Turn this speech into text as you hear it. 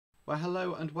Well,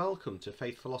 hello and welcome to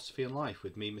Faith, Philosophy and Life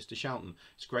with me, Mr. Shelton.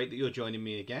 It's great that you're joining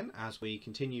me again as we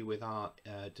continue with our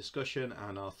discussion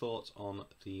and our thoughts on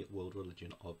the world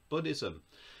religion of Buddhism.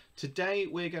 Today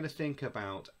we're going to think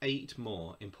about 8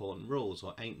 more important rules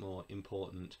or 8 more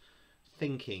important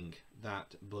thinking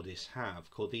that Buddhists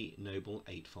have, called the Noble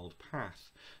Eightfold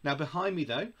Path. Now behind me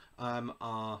though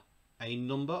are a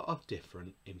number of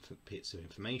different bits of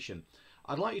information.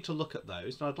 I'd like you to look at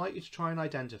those and I'd like you to try and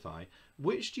identify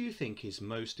which do you think is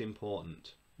most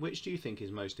important. Which do you think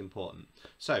is most important?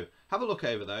 So have a look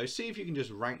over those, see if you can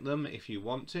just rank them if you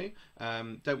want to.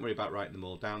 Don't worry about writing them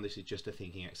all down, this is just a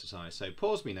thinking exercise. So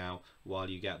pause me now while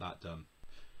you get that done.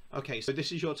 Okay, so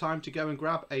this is your time to go and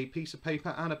grab a piece of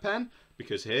paper and a pen,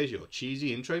 because here's your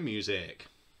cheesy intro music.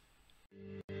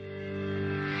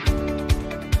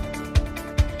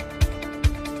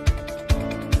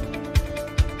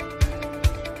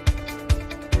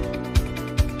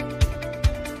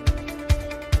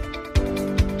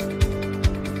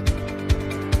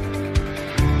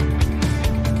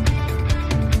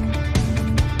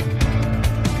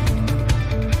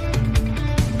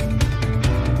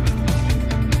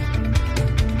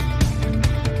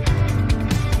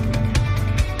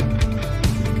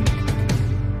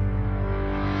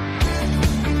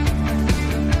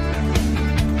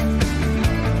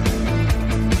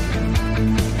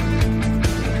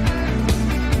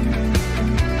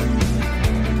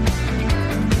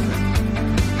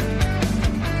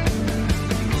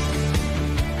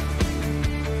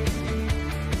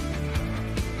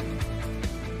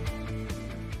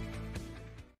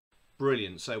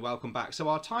 Brilliant, so welcome back. So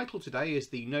our title today is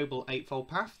the Noble Eightfold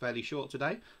Path, fairly short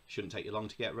today, shouldn't take you long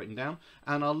to get written down,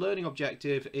 and our learning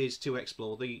objective is to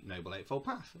explore the Noble Eightfold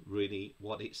Path, really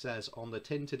what it says on the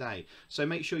tin today. So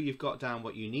make sure you've got down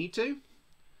what you need to,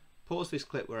 pause this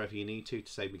clip wherever you need to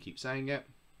save me keep saying it.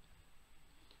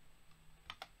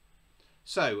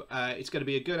 So it's going to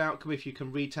be a good outcome if you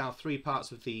can retell 3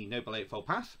 parts of the Noble Eightfold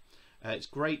Path. It's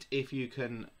great if you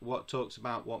can talks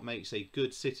about what makes a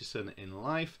good citizen in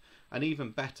life, and even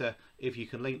better if you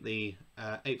can link the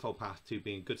Eightfold Path to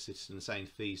being a good citizen, saying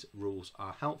if these rules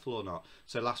are helpful or not.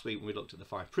 So last week when we looked at the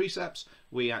 5 precepts,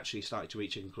 we actually started to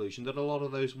reach a conclusion that a lot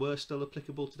of those were still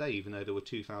applicable today, even though they were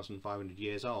 2,500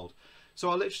 years old. So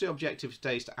our literary objective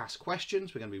today is to ask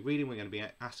questions. We're going to be reading, we're going to be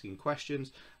asking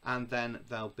questions, and then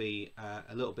there'll be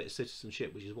a little bit of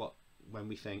citizenship, which is when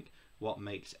we think what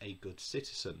makes a good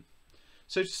citizen.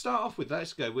 So to start off with,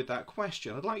 let's go with that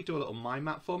question. I'd like you to do a little mind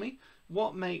map for me.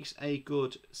 What makes a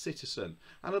good citizen?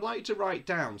 And I'd like you to write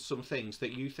down some things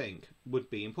that you think would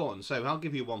be important. So I'll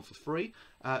give you one for free.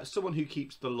 Someone who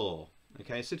keeps the law.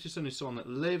 Okay, a citizen is someone that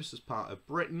lives as part of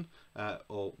Britain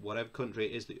or whatever country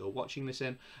it is that you're watching this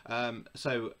in.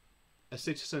 So a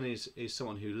citizen is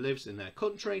someone who lives in their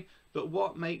country, but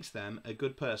what makes them a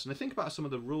good person? Now think about some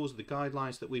of the rules, the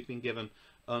guidelines that we've been given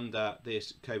under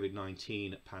this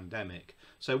COVID-19 pandemic.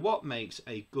 So what makes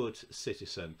a good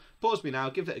citizen? Pause me now,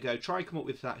 give it a go, try and come up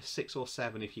with that 6 or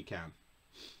 7 if you can.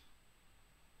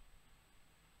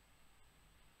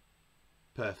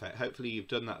 Perfect, hopefully you've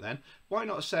done that then. Why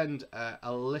not send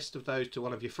a list of those to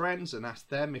one of your friends and ask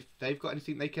them if they've got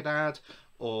anything they could add,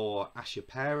 or ask your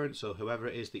parents or whoever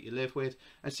it is that you live with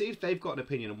and see if they've got an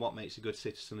opinion on what makes a good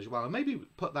citizen as well, and maybe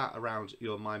put that around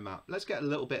your mind map. Let's get a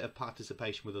little bit of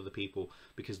participation with other people,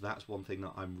 because that's one thing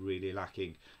that I'm really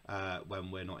lacking when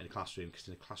we're not in a classroom, because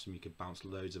in a classroom you can bounce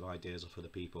loads of ideas off other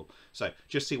people. So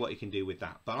just see what you can do with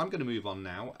that. But I'm going to move on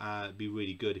now. It'd be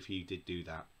really good if you did do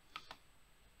that.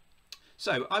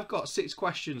 So I've got 6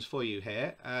 questions for you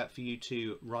here for you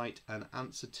to write an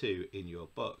answer to in your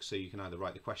book. So you can either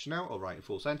write the question out or write in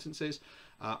full sentences.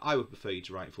 I would prefer you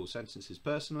to write in full sentences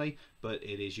personally, but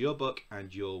it is your book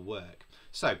and your work.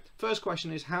 So first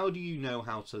question is, how do you know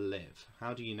how to live?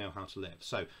 How do you know how to live?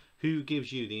 So who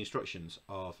gives you the instructions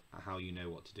of how you know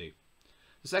what to do?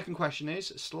 The second question is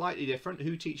slightly different.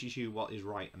 Who teaches you what is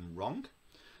right and wrong?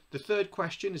 The third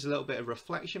question is a little bit of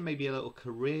reflection, maybe a little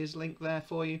careers link there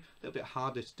for you. A little bit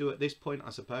harder to do at this point, I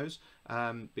suppose,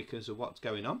 because of what's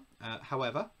going on.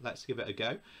 However, let's give it a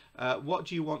go. What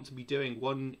do you want to be doing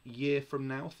 1 year from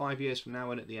now, 5 years from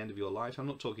now, and at the end of your life? I'm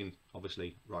not talking,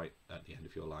 obviously, right at the end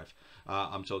of your life.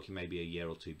 I'm talking maybe a year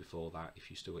or 2 before that,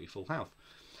 if you still got your full health.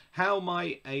 How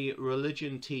might a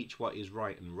religion teach what is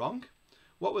right and wrong?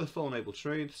 What were the 4 Noble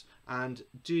Truths? And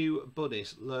do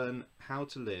Buddhists learn how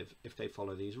to live if they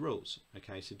follow these rules?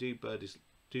 Okay, so do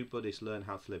Buddhists learn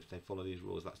how to live if they follow these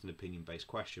rules? That's an opinion-based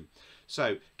question.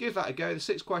 So give that a go. The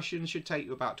 6 questions should take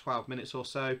you about 12 minutes or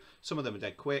so. Some of them are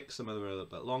dead quick, some of them are a little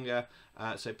bit longer.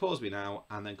 So pause me now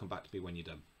and then come back to me when you're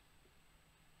done.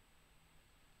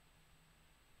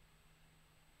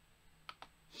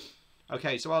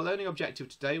 Okay, so our learning objective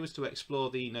today was to explore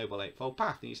the Noble Eightfold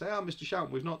Path. And you say, oh, Mr.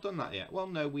 Shelton, we've not done that yet. Well,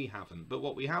 no, we haven't. But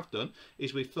what we have done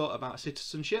is we've thought about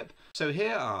citizenship. So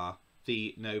here are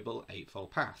the Noble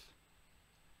Eightfold Path.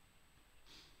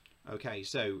 Okay,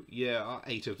 so there are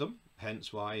 8 of them,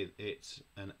 hence why it's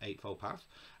an eightfold path.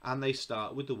 And they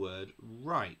start with the word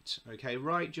right. Okay,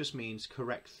 right just means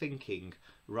correct thinking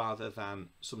rather than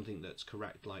something that's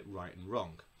correct like right and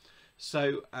wrong.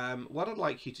 So what I'd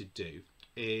like you to do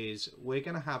is we're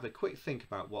going to have a quick think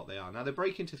about what they are. Now they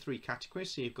break into 3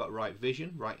 categories. So you've got right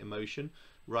vision, right emotion,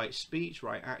 right speech,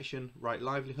 right action, right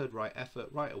livelihood, right effort,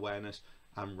 right awareness,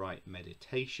 and right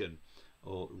meditation,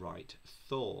 or right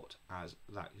thought, as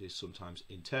that is sometimes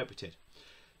interpreted.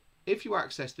 If you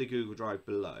access the Google Drive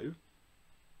below,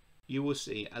 you will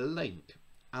see a link,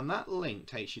 and that link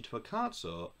takes you to a card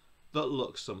sort that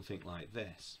looks something like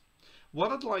this.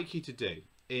 What I'd like you to do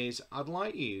is I'd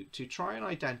like you to try and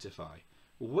identify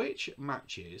which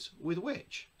matches with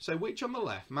which. So which on the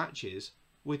left matches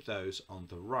with those on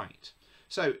the right.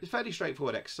 So it's a fairly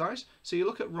straightforward exercise. So you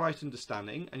look at right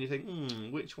understanding and you think,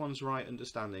 which one's right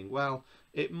understanding? Well,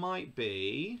 it might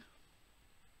be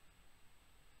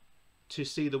to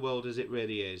see the world as it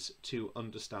really is, to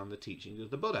understand the teachings of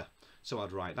the Buddha. So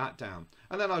I'd write that down.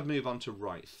 And then I'd move on to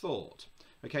right thought.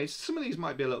 Okay, some of these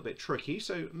might be a little bit tricky,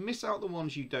 so miss out the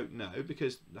ones you don't know,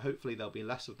 because hopefully there'll be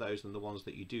less of those than the ones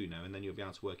that you do know, and then you'll be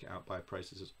able to work it out by a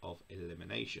process of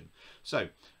elimination. So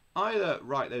either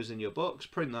write those in your books,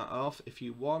 print that off. If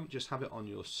you want, just have it on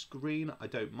your screen. I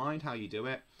don't mind how you do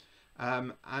it.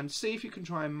 And see if you can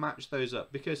try and match those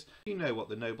up, because if you know what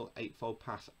the Noble Eightfold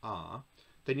Path are,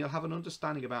 then you'll have an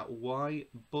understanding about why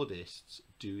Buddhists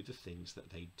do the things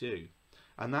that they do.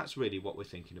 And that's really what we're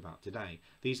thinking about today.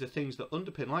 These are things that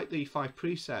underpin, like the 5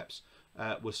 precepts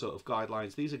were sort of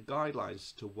guidelines. These are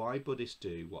guidelines to why Buddhists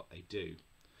do what they do.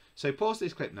 So pause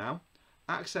this clip now,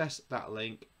 access that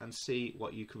link and see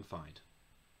what you can find.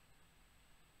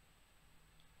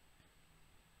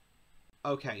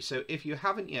 Okay, so if you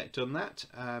haven't yet done that,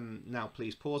 now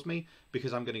please pause me,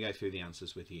 because I'm going to go through the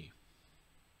answers with you.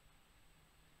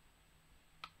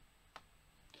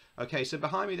 Okay, so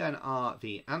behind me then are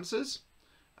the answers.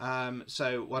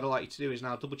 So what I'd like you to do is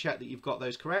now double check that you've got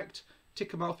those correct, tick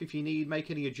them off if you need,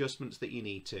 make any adjustments that you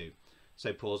need to.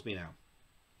 So pause me now.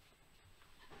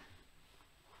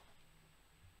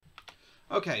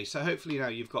 Okay, so hopefully now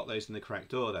you've got those in the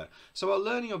correct order. So our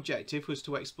learning objective was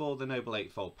to explore the Noble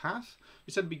Eightfold Path.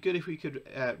 We said it'd be good if we could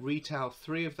retell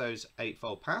 3 of those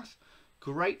Eightfold Path.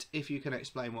 Great if you can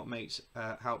explain what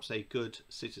helps a good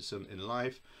citizen in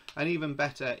life, and even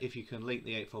better if you can link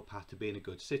the Eightfold Path to being a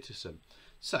good citizen.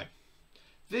 So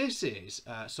this is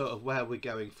sort of where we're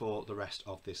going for the rest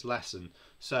of this lesson.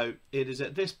 So it is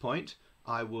at this point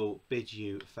I will bid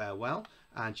you farewell,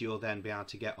 and you'll then be able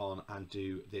to get on and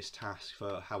do this task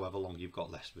for however long you've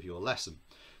got left of your lesson.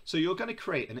 So you're going to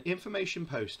create an information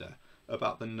poster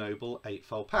about the Noble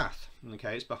Eightfold Path.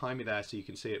 Okay, it's behind me there so you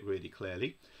can see it really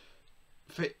clearly.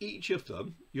 For each of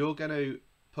them, you're going to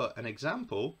put an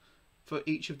example for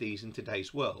each of these in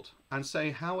today's world and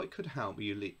say how it could help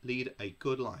you lead a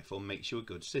good life or makes you a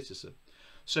good citizen.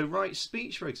 So right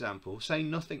speech, for example, say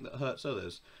nothing that hurts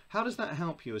others. How does that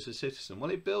help you as a citizen?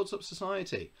 Well, it builds up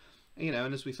society. You know,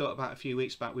 and as we thought about a few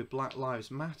weeks back with Black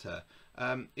Lives Matter,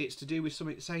 it's to do with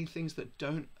saying things that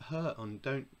don't hurt and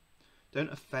don't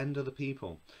offend other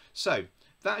people. So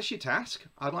that's your task.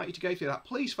 I'd like you to go through that.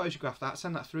 Please photograph that,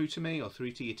 send that through to me or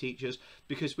through to your teachers,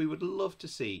 because we would love to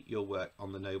see your work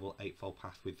on the Noble Eightfold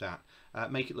Path with that.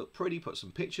 Make it look pretty, put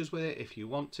some pictures with it if you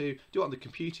want to. Do it on the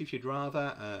computer if you'd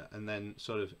rather, and then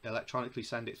sort of electronically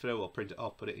send it through or print it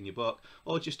off, put it in your book,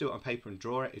 or just do it on paper and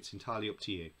draw it. It's entirely up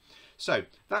to you. So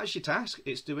that's your task.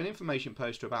 It's do an information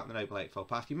poster about the Noble Eightfold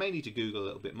Path. You may need to Google a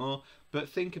little bit more, but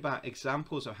think about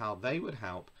examples of how they would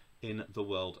help in the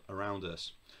world around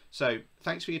us. So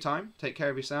thanks for your time. Take care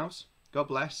of yourselves. God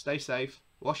bless. Stay safe.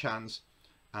 Wash hands.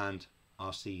 And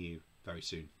I'll see you very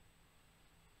soon.